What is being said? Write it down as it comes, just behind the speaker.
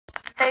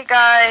Hey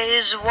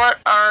guys, what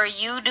are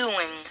you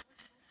doing?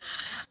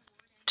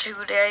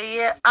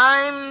 Today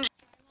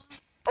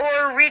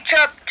or reach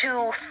up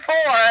to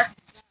 4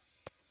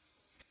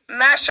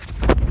 master.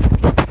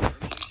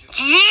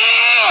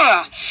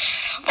 Yeah!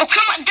 Oh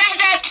come on,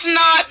 that's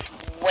not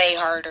way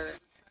harder.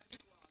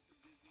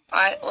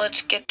 Alright,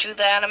 let's get to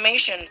the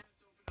animation.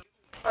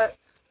 But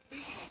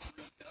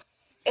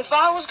if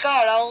I was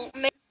God, I'll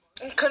make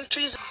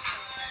countries.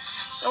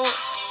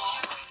 Oh.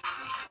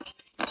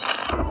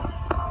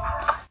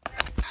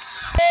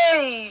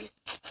 Hey!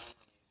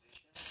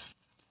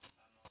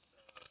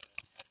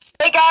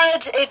 Hey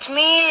guys, it's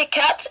me,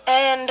 Cat,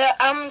 and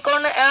I'm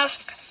gonna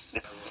ask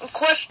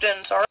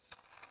questions, alright?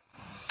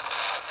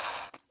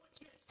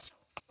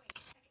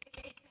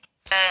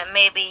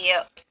 Maybe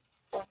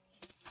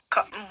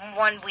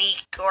 1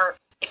 week, or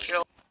if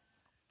you're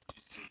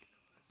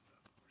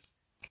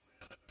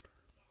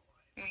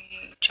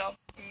jump.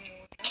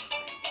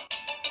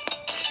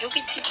 You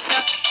can see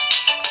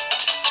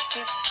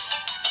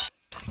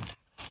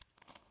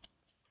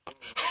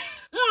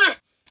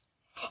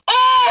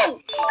Oh!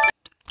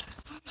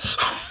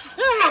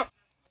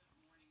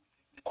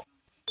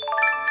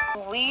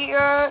 We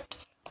are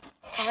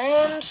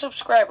 10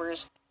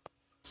 subscribers,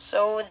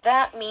 so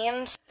that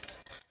means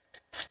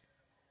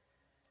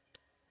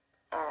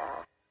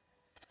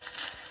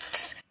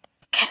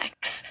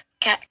cats.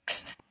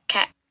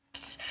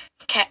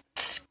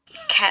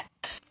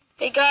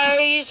 Hey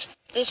guys,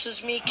 this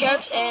is me,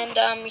 Cat, and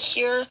I'm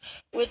here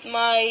with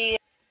my.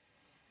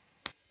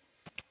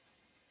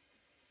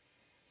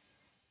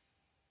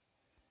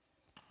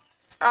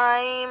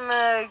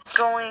 I'm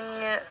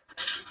going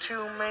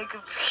to make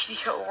a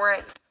video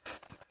right.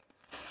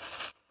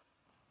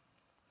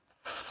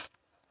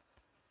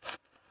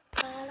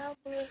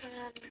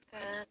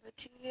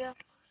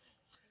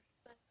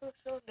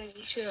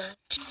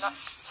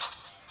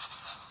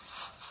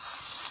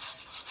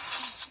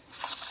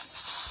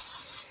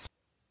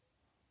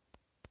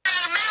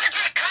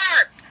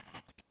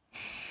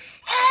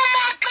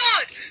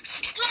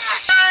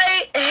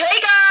 Hey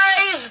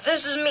guys,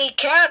 this is me,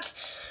 Cat,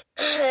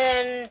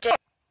 and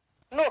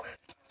no.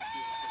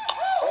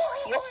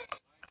 Oh, yo,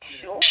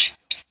 sure.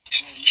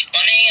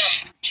 Bunny,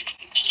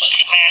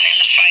 man in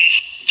the fight.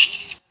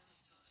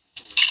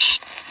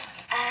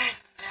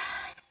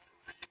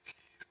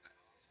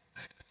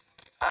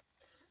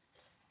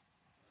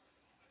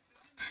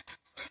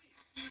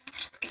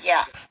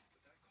 Yeah.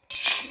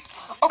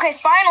 Okay,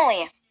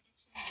 finally.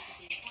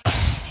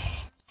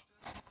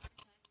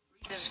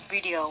 This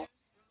video.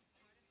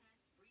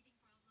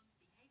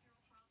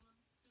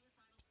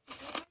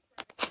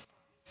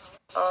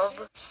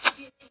 Of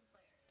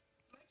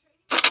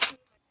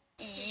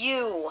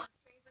you.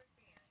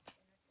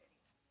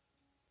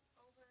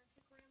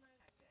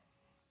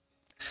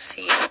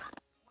 See,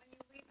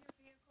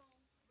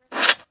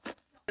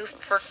 you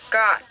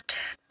forgot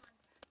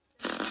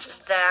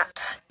that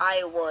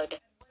I would.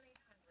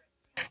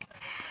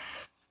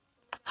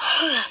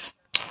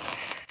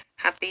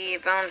 Happy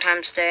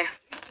Valentine's Day.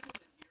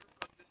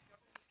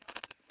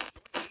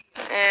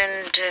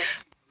 And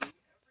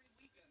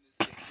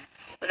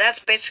that's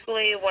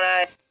basically what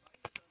I.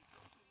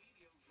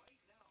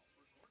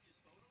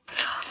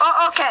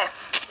 Oh, okay.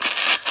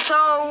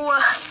 So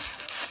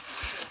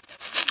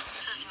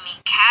this is me,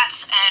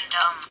 Cats,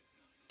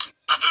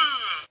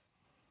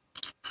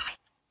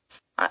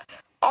 and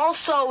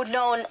also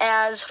known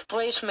as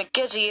Blaze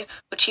McGizzy,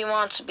 which he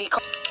wants to be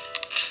called.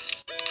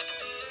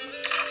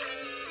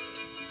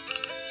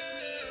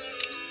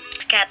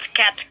 Cats.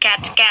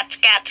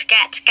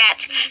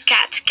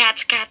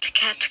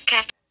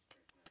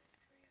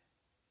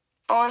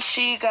 I want to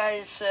see you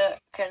guys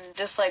can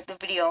dislike the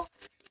video.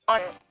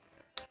 On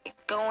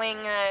going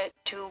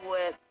to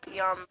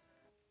Beyond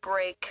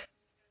Break.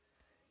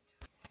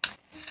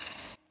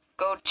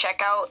 Go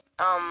check out.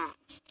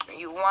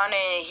 You want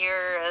to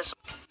hear us?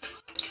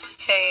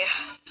 Hey.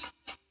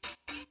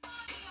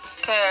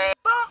 Okay.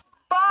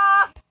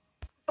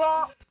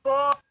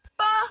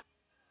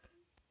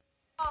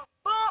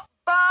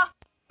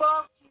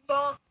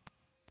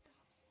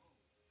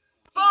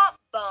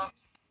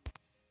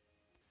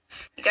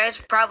 You guys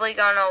are probably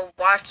gonna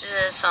watch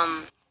this,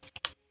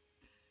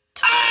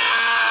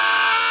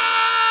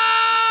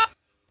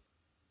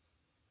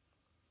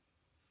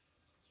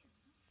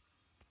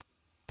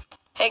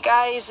 Hey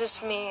guys,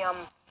 it's me,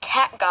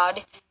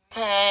 Catgod,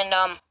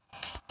 and,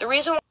 the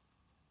reason why.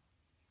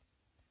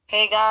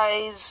 Hey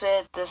guys,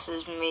 this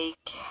is me,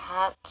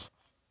 Cat,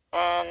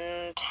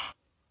 and,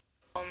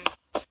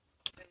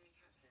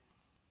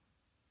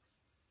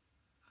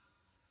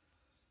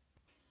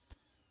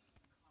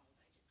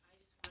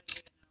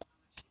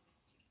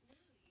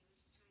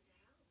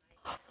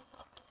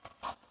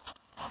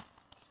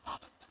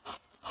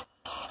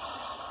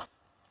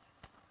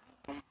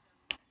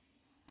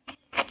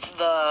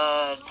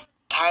 the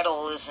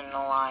title isn't a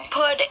lie.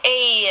 Put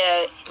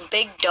a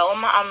big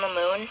dome on the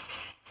moon,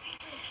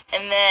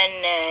 and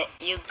then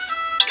you.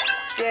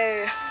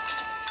 Yay.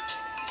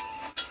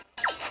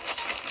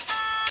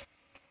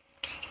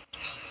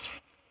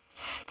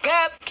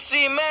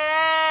 Gypsy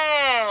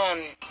Man!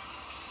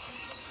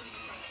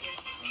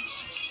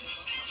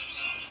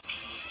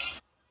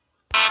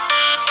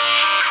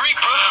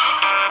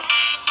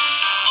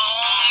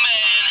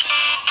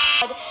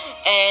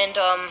 And,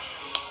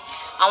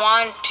 I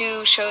want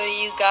to show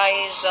you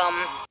guys,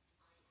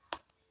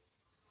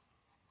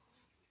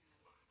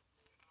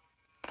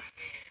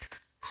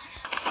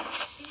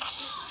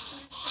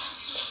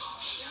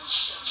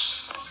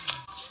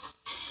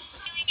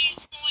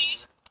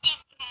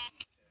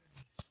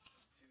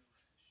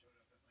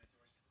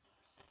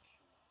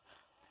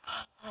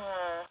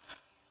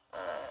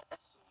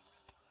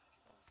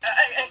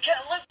 I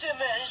can't lift him,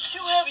 man. It's too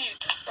heavy.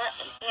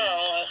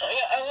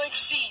 I like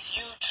see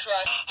you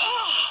try.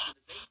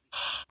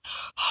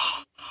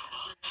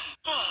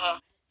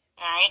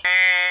 Alright.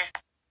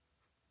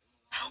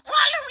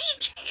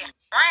 Waluigi!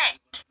 Right.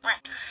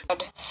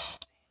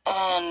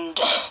 And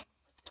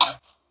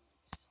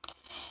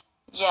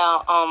yeah,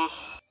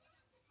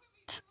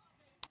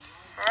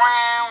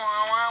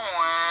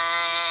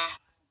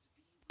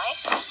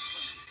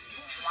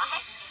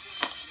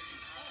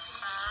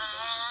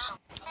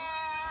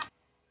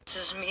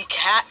 this is me,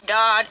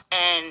 Catgod,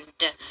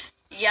 and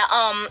yeah,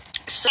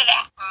 so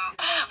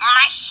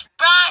my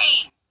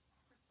spine.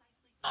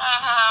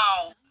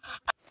 Ow.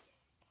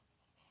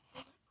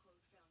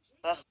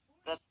 That's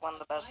one of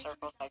the best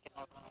circles I can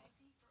ever make.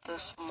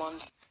 This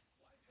month,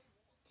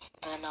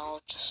 then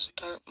I'll just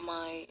start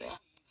my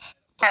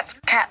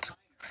cats.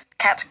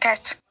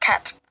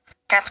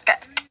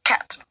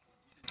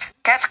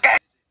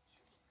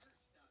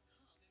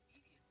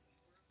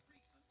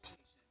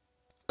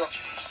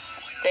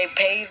 They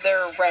pay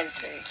their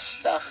rent and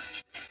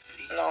stuff,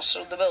 and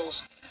also the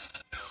bills.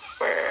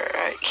 We're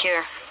right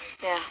here,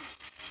 yeah.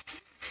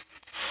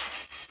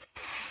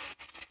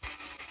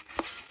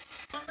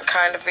 The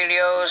kind of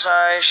videos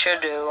I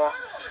should do.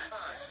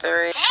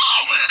 3. No!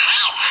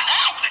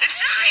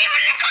 It's not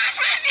even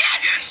Christmas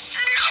yet!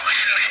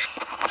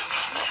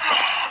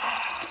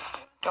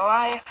 Do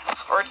I?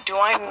 Or do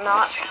I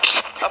not?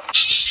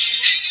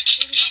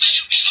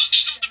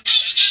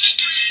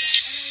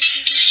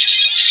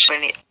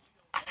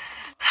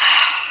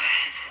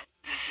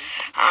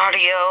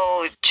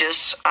 Audio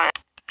just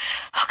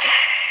okay.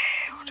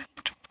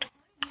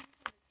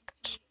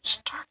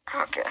 Start.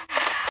 Okay.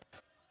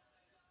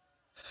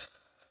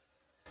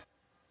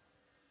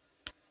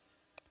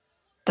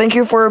 Thank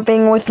you for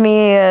being with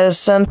me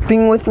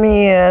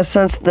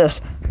since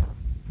this.